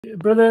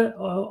Brother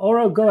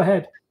Oro, go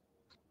ahead.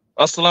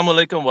 Assalamu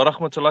alaikum wa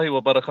rahmatullahi wa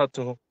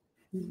barakatuh.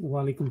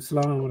 Wa alaikum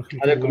salam wa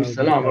Alaikum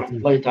salam wa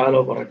rahmatullahi. rahmatullahi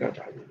ta'ala wa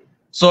barakatuh.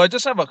 So I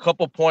just have a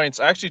couple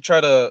points. I actually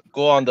tried to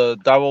go on the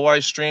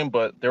Dawah stream,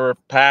 but they were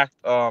packed.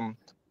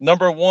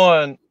 Number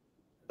one,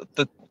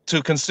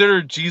 to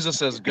consider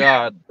Jesus as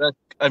God.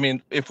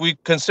 If we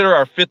consider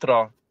our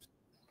fitrah,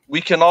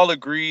 we can all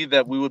agree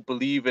that we would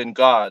believe in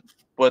God,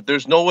 but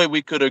there's no way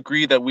we could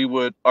agree that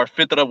our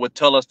fitrah would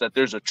tell us that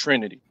there's a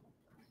Trinity.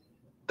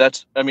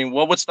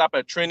 What would stop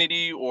at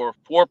Trinity or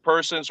 4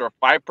 persons or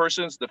 5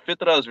 persons? The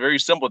fitrah is very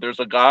simple. There's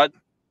a God.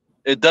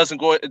 It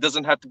doesn't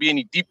have to be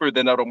any deeper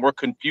than that or more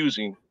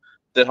confusing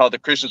than how the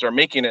Christians are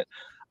making it.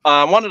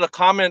 I wanted to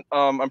comment.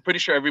 I'm pretty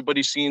sure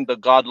everybody's seen the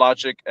God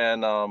Logic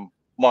and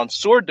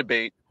Mansour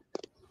debate.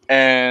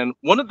 And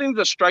one of the things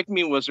that struck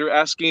me was they're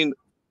asking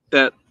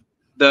that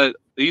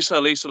Isa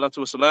alayhi salatu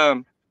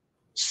wasalam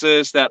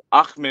says that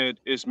Ahmed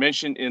is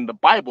mentioned in the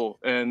Bible,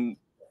 and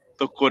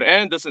the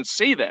Quran doesn't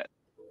say that.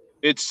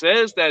 It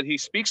says that he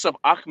speaks of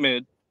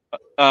Ahmed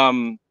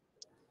in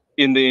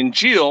the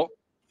Injeel,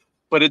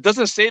 but it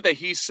doesn't say that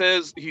he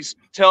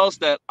tells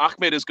that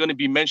Ahmed is going to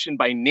be mentioned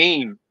by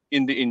name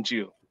in the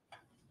Injeel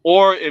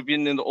or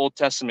even in the Old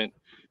Testament.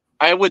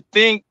 I would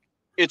think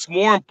it's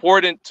more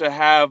important to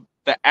have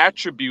the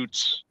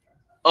attributes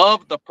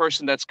of the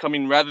person that's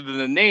coming rather than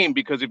the name,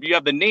 because if you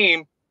have the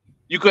name,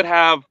 you could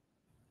have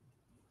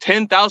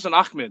 10,000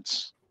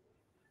 Ahmeds,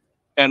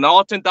 and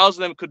all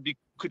 10,000 of them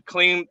could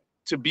claim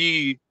to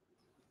be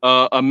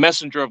a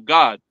messenger of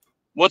God.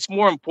 What's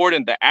more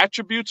important, the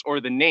attributes or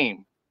the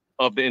name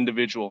of the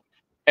individual?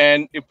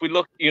 And if we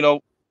look,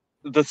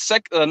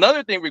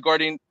 another thing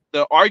regarding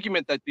the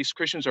argument that these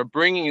Christians are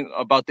bringing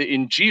about the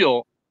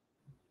Injeel,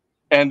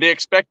 and they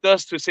expect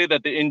us to say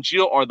that the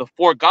Injeel are the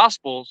 4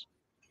 Gospels.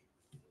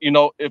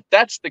 If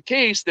that's the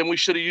case, then we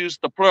should have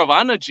used the plural of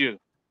Anajil,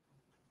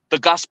 the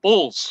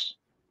Gospels,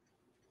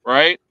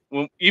 right?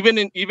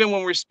 Even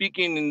when we're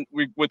speaking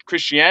with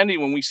Christianity,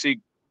 when we say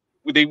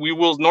we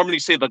will normally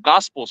say the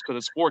Gospels because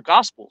it's 4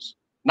 Gospels,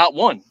 not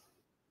 1.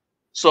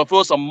 So if it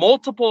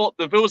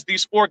was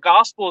these 4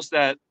 Gospels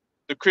that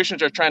the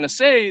Christians are trying to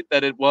say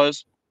that it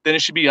was, then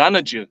it should be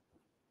Anajil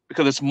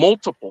because it's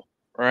multiple,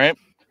 right?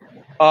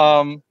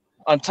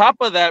 On top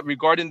of that,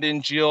 regarding the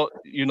Injeel,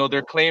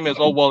 their claim is,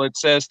 it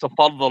says to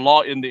follow the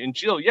law in the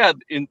Injeel. Yeah,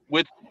 in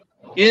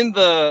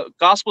the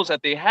Gospels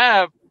that they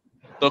have,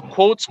 the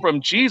quotes from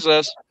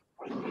Jesus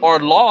are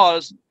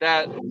laws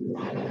that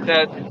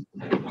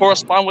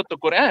correspond with the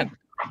Quran.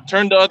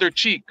 Turn the other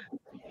cheek.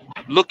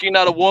 Looking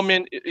at a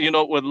woman,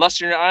 with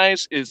lust in your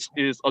eyes is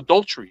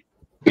adultery.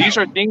 These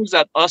are things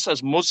that us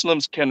as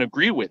Muslims can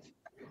agree with,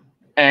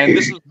 and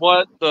this is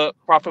what the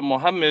Prophet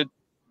Muhammad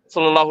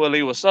sallallahu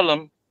alaihi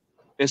wasallam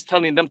is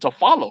telling them to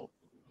follow.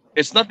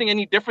 It's nothing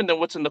any different than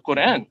what's in the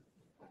Quran.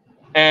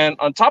 And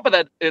on top of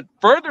that, it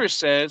further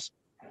says,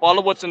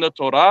 follow what's in the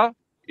Torah,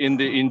 in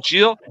the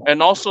Injeel,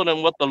 and also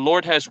in what the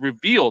Lord has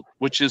revealed,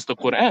 which is the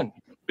Quran.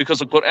 Because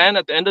the Quran,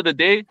 at the end of the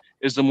day,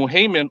 is the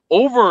muhaymin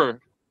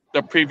over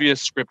the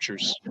previous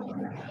scriptures,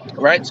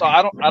 right? So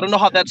I don't know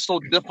how that's so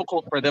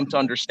difficult for them to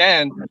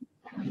understand.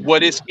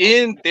 What is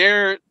in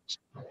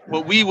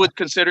what we would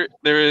consider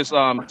there is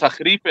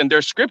tahrif in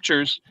their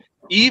scriptures.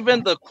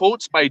 Even the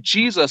quotes by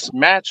Jesus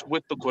match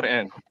with the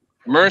Quran.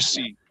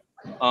 Mercy,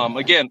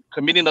 again,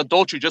 committing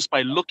adultery just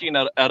by looking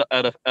at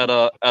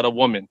a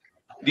woman.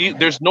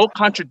 There's no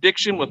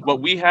contradiction with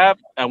what we have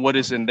and what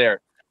is in there.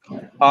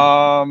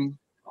 The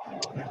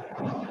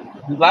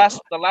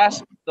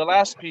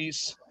last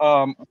piece,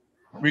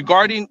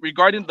 regarding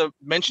the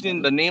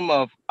mentioning the name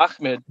of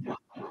Ahmed,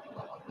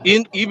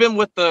 even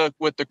with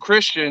the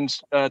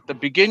Christians at the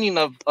beginning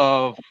of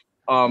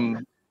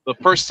the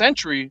first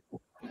century,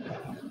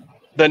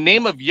 the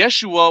name of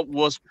Yeshua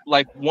was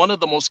like one of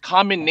the most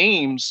common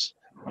names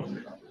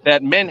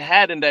that men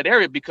had in that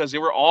area, because they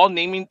were all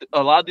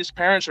a lot of these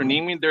parents are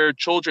naming their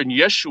children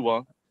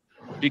Yeshua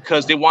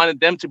because they wanted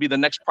them to be the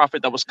next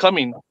prophet that was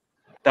coming,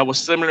 that was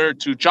similar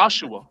to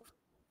Joshua.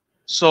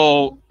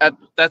 So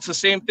that's the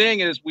same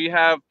thing as we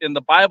have in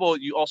the Bible.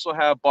 You also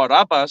have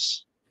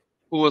Barabbas,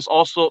 who was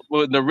also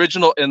in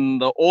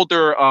the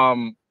older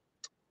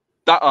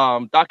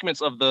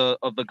documents of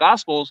the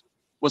Gospels,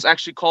 was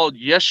actually called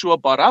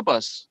Yeshua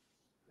Barabbas,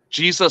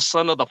 Jesus,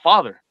 son of the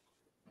Father.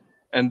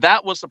 And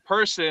that was the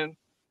person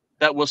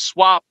that was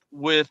swapped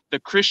with the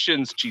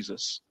Christians'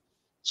 Jesus.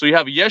 So you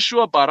have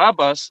Yeshua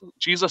Barabbas,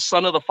 Jesus,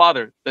 son of the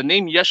Father. The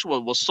name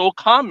Yeshua was so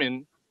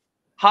common.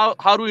 How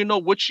do we know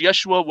which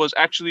Yeshua was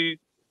actually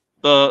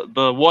the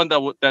one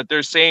that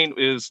they're saying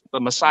is the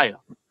Messiah?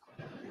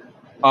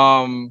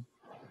 I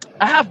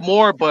have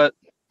more, but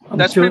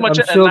that's pretty much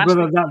it. I'm sure,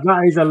 brother,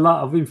 that is a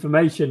lot of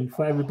information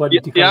for everybody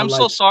to I'm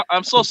so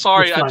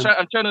sorry. I'm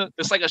trying to.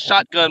 It's like a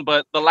shotgun,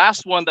 but the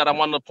last one that I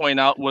wanted to point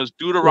out was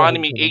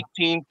Deuteronomy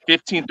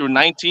 18:15 through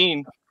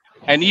 19,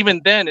 and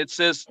even then it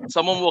says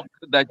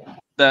that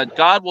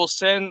God will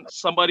send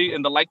somebody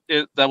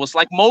that was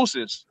like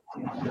Moses,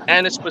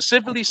 and it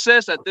specifically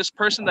says that this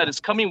person that is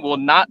coming will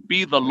not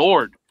be the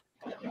Lord.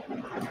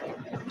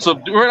 So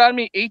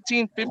Deuteronomy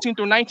 18:15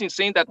 through 19,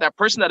 saying that that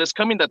person that is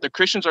coming, that the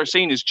Christians are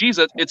saying is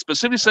Jesus, it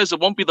specifically says it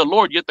won't be the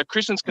Lord, yet the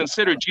Christians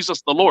consider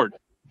Jesus the Lord.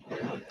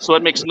 So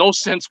it makes no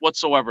sense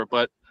whatsoever.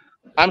 But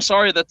I'm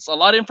sorry, that's a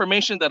lot of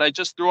information that I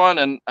just threw on,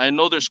 and I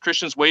know there's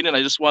Christians waiting.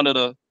 I just wanted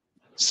to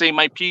say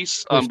my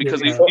piece because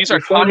these are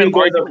common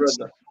arguments.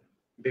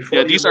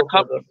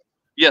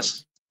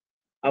 Yes.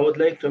 I would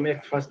like to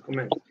make first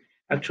comment.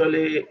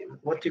 Actually,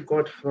 what you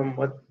got from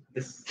what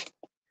this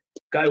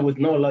guy with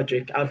no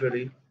logic,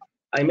 Avery,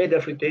 I made a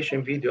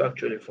refutation video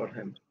actually for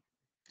him.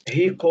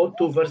 He quote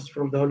 2 verses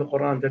from the Holy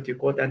Quran that he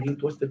quote, and he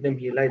twisted them,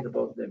 he lied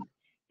about them.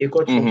 He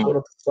quote from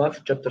Surah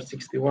Al-Covff, chapter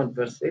 61,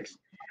 verse 6,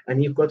 and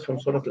he quote from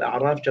Surah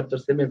Al-A'raf, chapter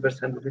 7,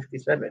 verse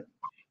 157.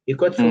 He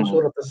quote from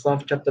Surah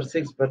Al-Covff, chapter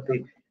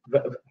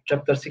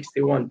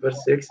 61,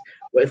 verse 6,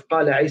 وَإِذْ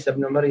قَالَ عِيسَى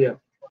ابْنُ مَرْيَمَ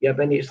يا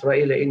بني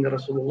إسرائيل إني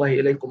رسول الله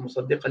إليكم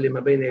مصدقا لما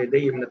بين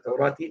يدي من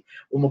التوراة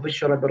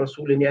ومبشرا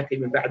برسول يأتي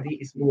من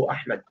بعدي اسمه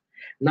أحمد.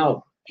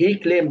 Now, he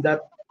claimed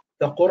that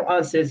the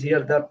Quran says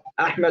here that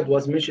Ahmed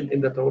was mentioned in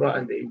the Torah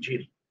and the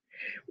Injeel.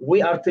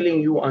 We are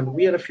telling you, and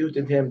we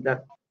refuted him,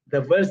 that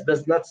the verse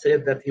does not say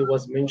that he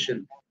was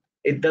mentioned.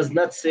 It does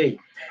not say.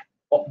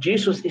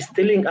 Jesus is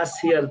telling us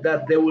here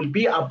that there will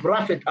be a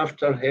prophet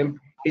after him.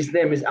 His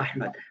name is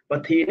Ahmed.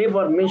 But he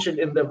never mentioned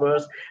in the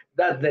verse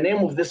that the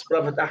name of this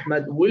prophet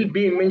Ahmed will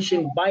be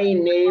mentioned by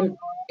name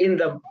in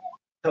the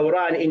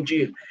Torah and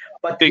Injeel.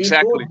 But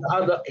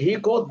he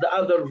quote the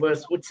other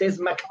verse which says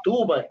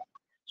Maktuban.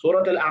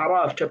 Surah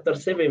Al-A'raf, chapter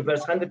 7,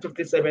 verse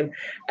 157,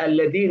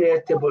 الذين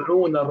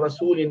يتبعون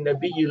الرسول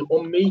النبي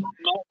الأمي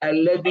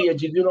الذي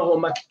يجدونه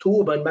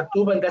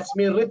مكتوبا, that's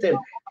mean written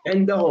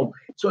عندهم.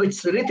 So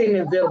it's written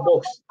in their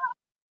books.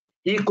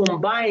 He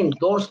combined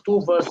those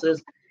 2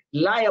 verses,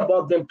 lie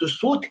about them to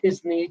suit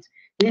his needs.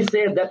 He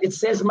said that it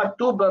says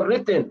Maktuban,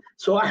 written.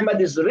 So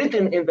Ahmad is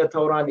written in the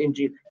Torah and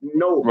Injeel.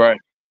 No. Right.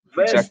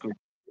 Verse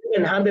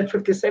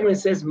 157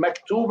 says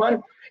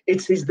Maktuban,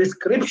 it's his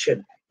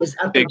description, his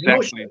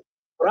attribution.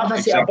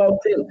 Prophecy about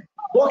him,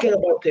 talking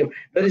about him.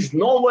 There is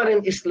nowhere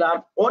in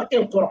Islam or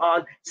in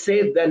Quran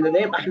said that the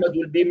name Ahmed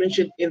will be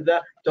mentioned in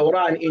the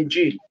Torah and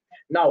Injeel.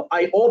 Now,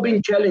 I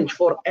open challenge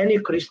for any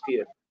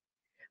Christian,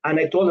 and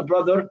I told the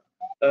brother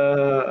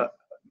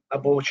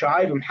Abu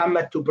Shu'aib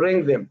Muhammad to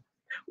bring them.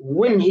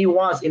 When he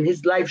was in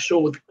his live show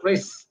with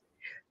Chris,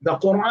 the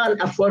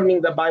Quran affirming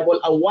the Bible,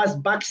 I was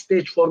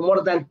backstage for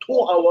more than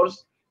 2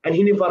 hours, and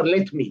he never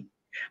let me.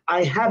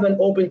 I have an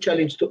open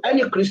challenge to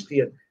any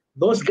Christian.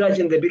 Those guys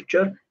in the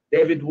picture,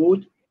 David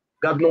Wood,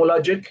 God No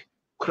Logic,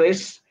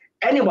 Chris,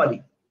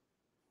 anybody.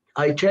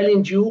 I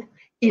challenge you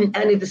in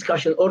any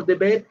discussion or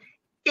debate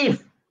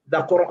if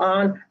the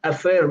Quran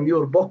affirm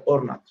your book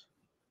or not.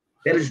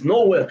 There is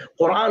nowhere.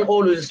 Quran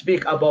always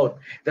speak about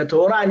the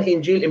Torah and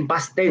Injeel in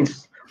past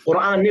tense.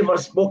 Quran never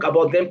spoke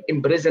about them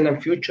in present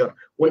and future.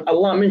 When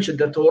Allah mentioned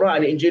the Torah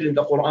and Injeel in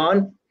the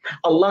Quran,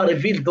 Allah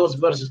revealed those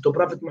verses to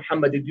Prophet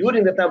Muhammad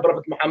during the time of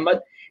Prophet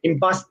Muhammad in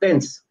past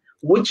tense,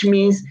 which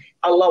means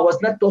Allah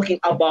was not talking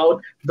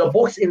about the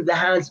books in the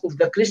hands of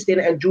the Christian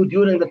and Jew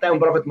during the time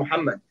of Prophet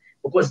Muhammad.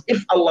 Because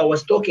if Allah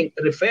was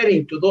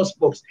referring to those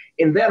books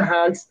in their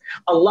hands,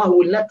 Allah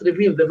will not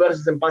reveal the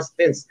verses in past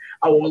tense.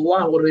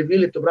 Allah will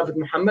reveal it to Prophet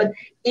Muhammad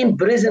in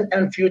present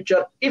and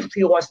future if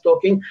he was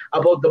talking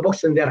about the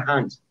books in their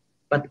hands.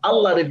 But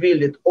Allah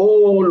revealed it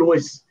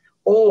always,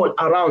 all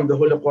around the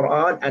Holy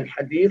Quran and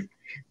Hadith.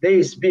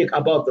 They speak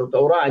about the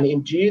Torah and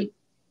Injeel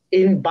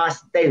in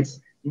past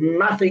tense,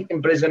 nothing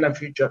in present and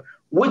future,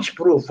 which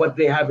prove what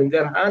they have in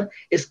their hand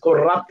is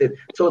corrupted.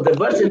 So the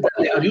verses that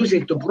they are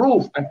using to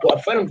prove and to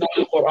affirm the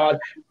Quran,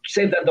 to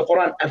say that the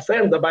Quran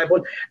affirmed the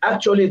Bible,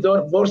 actually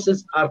those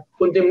verses are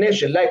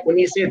condemnation. Like when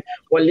he said,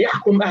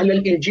 وَلْيَحْكُمْ أَهْلَ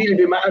الْإِنْجِيلِ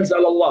بِمَا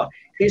أَنزَلَ اللَّهِ.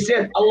 He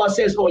said, Allah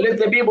says, oh, let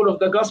the people of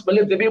the gospel,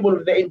 let the people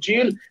of the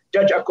Injeel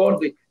judge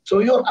accordingly. So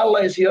your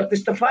Allah is here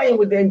testifying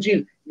with the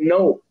Injeel.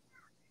 No,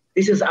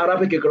 this is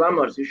Arabic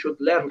grammar. You should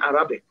learn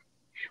Arabic.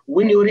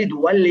 When you read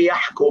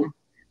وَلْيَحْكُمْ,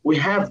 we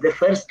have the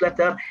first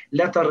letter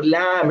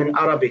lam in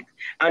Arabic,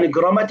 and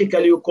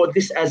grammatically you call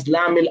this as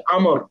lam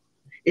al-amr.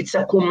 It's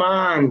a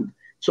command.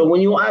 So when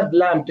you add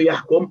lam to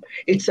yahkum,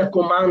 it's a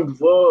command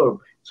verb.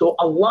 So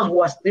Allah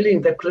was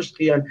telling the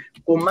Christian,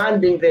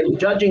 commanding them,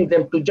 judging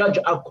them to judge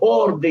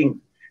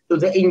according to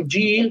the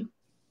Injeel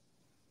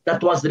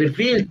that was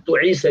revealed to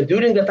Isa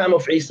during the time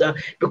of Isa,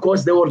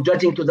 because they were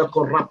judging to the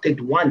corrupted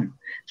one.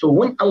 So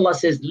when Allah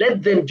says,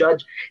 let them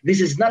judge,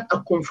 this is not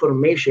a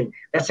confirmation,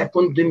 that's a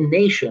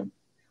condemnation.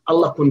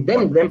 Allah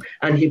condemned them,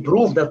 and he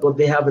proved that what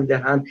they have in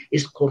their hand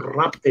is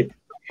corrupted.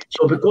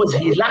 So because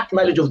he lacked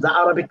knowledge of the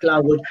Arabic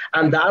language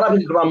and the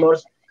Arabic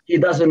grammars, he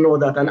doesn't know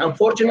that. And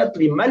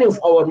unfortunately, many of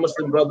our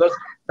Muslim brothers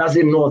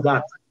doesn't know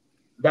that.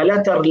 The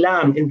letter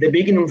lam in the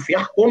beginning of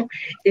yahkum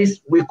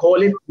is, we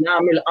call it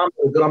lam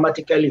al-amr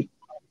grammatically.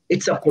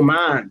 It's a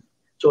command.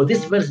 So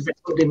this verse is a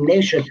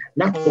condemnation,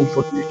 not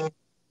confirmation,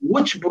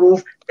 which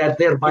prove that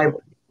their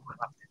Bible is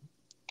corrupted.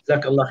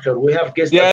 Jazakallah khair. We have guests.